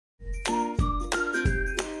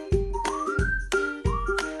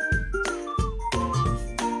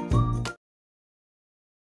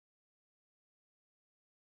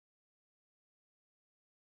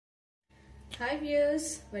Hi viewers,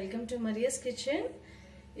 welcome to మరియాస్ kitchen.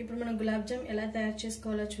 ఇప్పుడు మనం గులాబ్ జామ్ ఎలా తయారు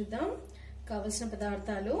చేసుకోవాలో చూద్దాం. కావాల్సిన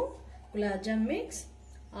పదార్థాలు: gulab jam mix,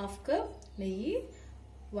 half cup నెయ్యి,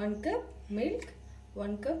 1 cup milk,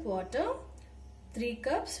 1 cup water, 3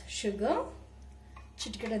 cups sugar,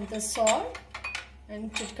 చిటికెడంత salt and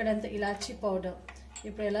చిటికెడంత elaichi powder.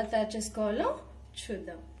 ఇప్పుడు ఎలా తయారు చేసుకోవాలో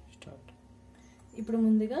చూద్దాం. ఇప్పుడు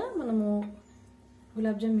ముందుగా మనము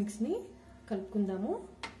గులాబ్ జామ్ మిక్స్ని కలుపుకుందాము.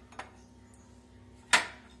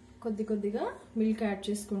 కొద్దిగా మిల్క్ యాడ్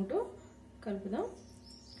చేసుకుంటూ కలుపుదాం.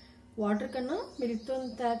 వాటర్ కన్నా మిల్క్తో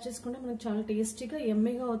తయారు చేసుకుంటే మనకు చాలా టేస్టీగా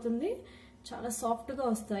యమ్మీగా అవుతుంది, చాలా సాఫ్ట్గా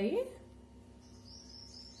వస్తాయి.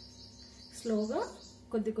 స్లోగా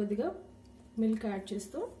కొద్దిగా మిల్క్ యాడ్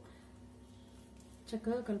చేస్తూ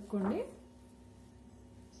చక్కగా కలుపుకోండి.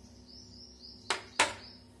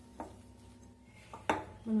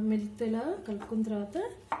 మనం మిల్క్తో ఇలా కలుపుకున్న తర్వాత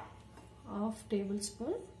 1/2 టేబుల్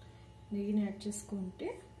స్పూన్ నెయ్యిని యాడ్ చేసుకుంటే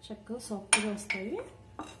చక్కగా సాఫ్ట్గా వస్తాయి.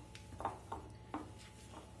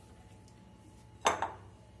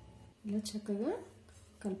 ఇలా చక్కగా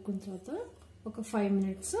కలుపుకున్న తర్వాత ఒక 5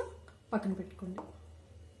 మినిట్స్ పక్కన పెట్టుకోండి.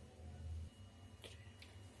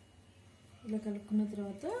 ఇలా కలుపుకున్న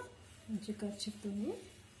తర్వాత మంచి కర్చీప్తోని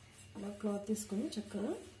ఇలా క్లాత్ తీసుకొని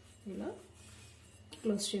చక్కగా ఇలా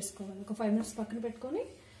క్లోజ్ చేసుకోవాలి. ఒక 5 మినిట్స్ పక్కన పెట్టుకొని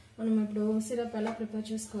మనం ఇప్పుడు సిరప్ ఎలా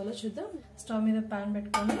ప్రిపేర్ చేసుకోవాలో చూద్దాం. స్టవ్ మీద ప్యాన్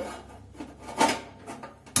పెట్టుకొని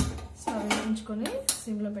స్టవ్ వేయించుకొని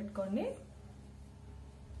సిమ్లో పెట్టుకోండి.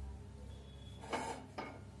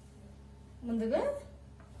 ముందుగా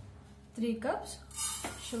 3 కప్స్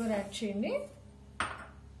షుగర్ యాడ్ చేయండి.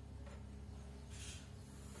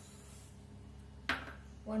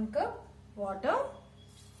 One cup water.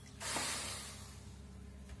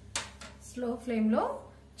 స్లో ఫ్లేమ్లో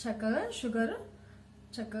చక్కగా షుగర్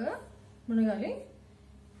చక్కగా మునగాలి.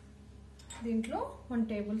 దీంట్లో 1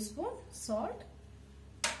 table spoon salt,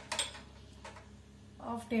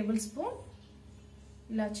 1/2 table spoon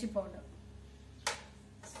ఇలాచీ పౌడర్.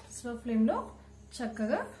 స్లో ఫ్లేమ్లో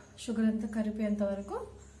చక్కగా షుగర్ అంతా కరిగేంత వరకు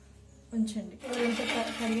ఉంచండి.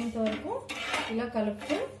 కరిగేంత వరకు ఇలా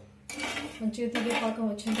కలుపుతూ మంచిగా తీగ పాకం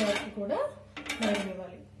వచ్చేంత వరకు కూడా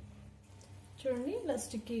మరగనివ్వాలి. చూడండి, ఇలా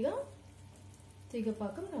స్టిక్కీగా తీగ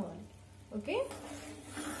పాకం రావాలి. ఓకే,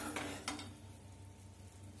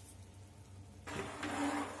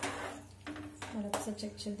 మరొకసారి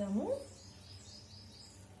చెక్ చేద్దాము.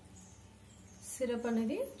 సిరప్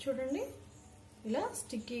అనేది చూడండి ఇలా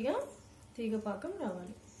స్టిక్కీగా తీగ పాకం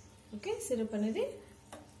రావాలి. ఓకే, సిరప్ అనేది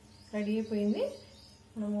రెడీ అయిపోయింది.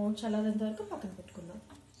 మనము చల్లారేంత వరకు పక్కన పెట్టుకుందాం.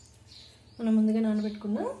 మనం ముందుగా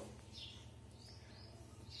నానబెట్టుకున్న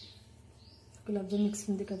గులాబ్ జామ్ మిక్స్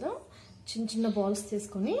ఉంది కదా, చిన్న బాల్స్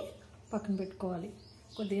తీసుకొని పక్కన పెట్టుకోవాలి.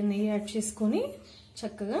 కొద్దిగా నెయ్యి యాడ్ చేసుకొని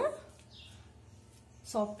చక్కగా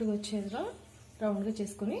సాఫ్ట్గా వచ్చేదిగా రౌండ్గా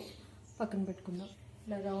చేసుకొని పక్కన పెట్టుకుందాం.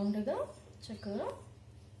 ఇలా రౌండ్గా చక్కగా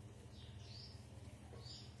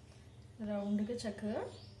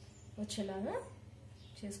వచ్చేలాగా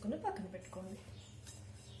చేసుకొని పక్కన పెట్టుకోండి.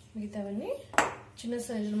 మిగతావన్నీ చిన్న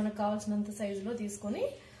సైజులో మనకు కావాల్సినంత సైజులో తీసుకొని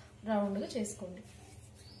రౌండ్గా చేసుకోండి.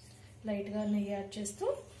 లైట్గా నెయ్యి యాడ్ చేస్తూ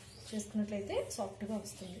చేసుకున్నట్లయితే సాఫ్ట్గా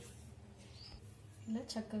వస్తుంది. ఇలా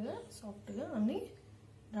చక్కగా సాఫ్ట్గా అన్నీ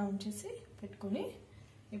రౌండ్ చేసి పెట్టుకొని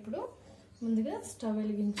ఇప్పుడు ముందుగా స్టవ్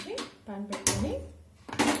వెలిగించి ప్యాన్ పెట్టుకొని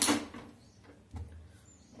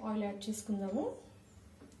ఆయిల్ యాడ్ చేసుకుందాము.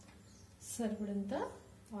 సరిపడంత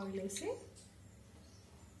ఆయిల్ వేసి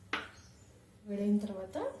వేడైన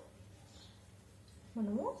తర్వాత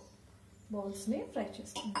మనము బాల్స్ని ఫ్రై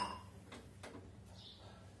చేసుకుందాం.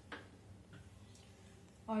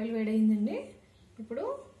 ఆయిల్ వేడైందండి. ఇప్పుడు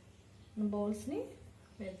బౌల్స్ని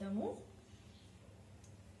వేద్దాము.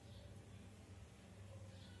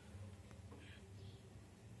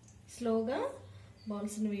 స్లోగా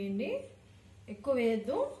బాల్స్ని వేయండి, ఎక్కువ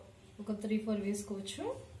వేయద్దు, ఒక 3-4 వేసుకోవచ్చు.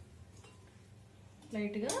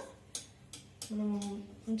 లైట్గా మనం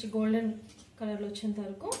మంచి గోల్డెన్ కలర్లో వచ్చేంత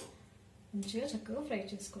వరకు మంచిగా చక్కగా ఫ్రై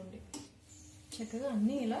చేసుకోండి. చక్కగా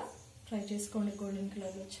అన్నీ ఇలా ఫ్రై చేసుకోండి గోల్డెన్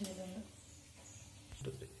కలర్లో వచ్చే విధంగా.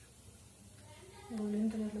 గోల్డెన్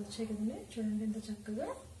కలర్లో వచ్చాయి కదండి, చూడండి ఎంత చక్కగా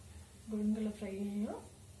గోల్డెన్ కలర్ ఫ్రై అయ్యాయో.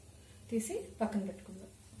 తీసి పక్కన పెట్టుకుందాం.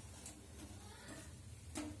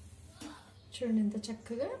 చూడండి ఎంత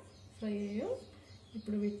చక్కగా ఫ్రై అయ్యాయో.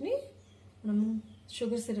 ఇప్పుడు వీటిని మనం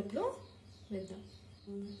షుగర్ సిరప్లో వేద్దాం.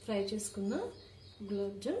 ఫ్రై చేసుకున్న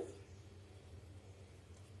గులాబ్ జామ్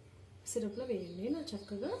సిరప్లో వేయండి. నా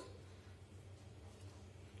చక్కగా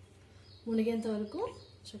మునిగేంత వరకు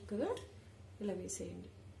చక్కగా ఇలా వేసేయండి.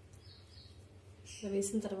 ఇలా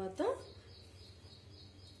వేసిన తర్వాత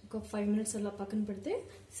ఒక 5 మినిట్స్ అలా పక్కన పెడితే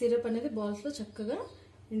సిరప్ అనేది బాల్స్లో చక్కగా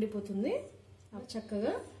నిండిపోతుంది.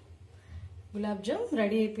 చక్కగా గులాబ్ జామ్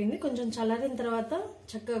రెడీ అయిపోయింది. కొంచెం చల్లారిన తర్వాత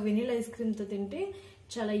చక్కగా వెనిలా ఐస్ క్రీమ్తో తింటే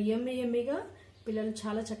చాలా యమ్మీగా పిల్లలు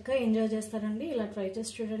చాలా చక్కగా ఎంజాయ్ చేస్తారండి. ఇలా ట్రై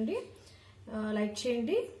చేసి చూడండి. లైక్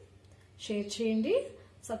చేయండి, షేర్ చేయండి,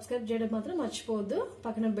 సబ్స్క్రైబ్ చేయడం మాత్రం మర్చిపోవద్దు.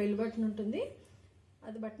 పక్కన బెల్ బటన్ ఉంటుంది,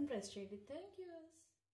 అది బటన్ ప్రెస్ చేయండి. Thank you.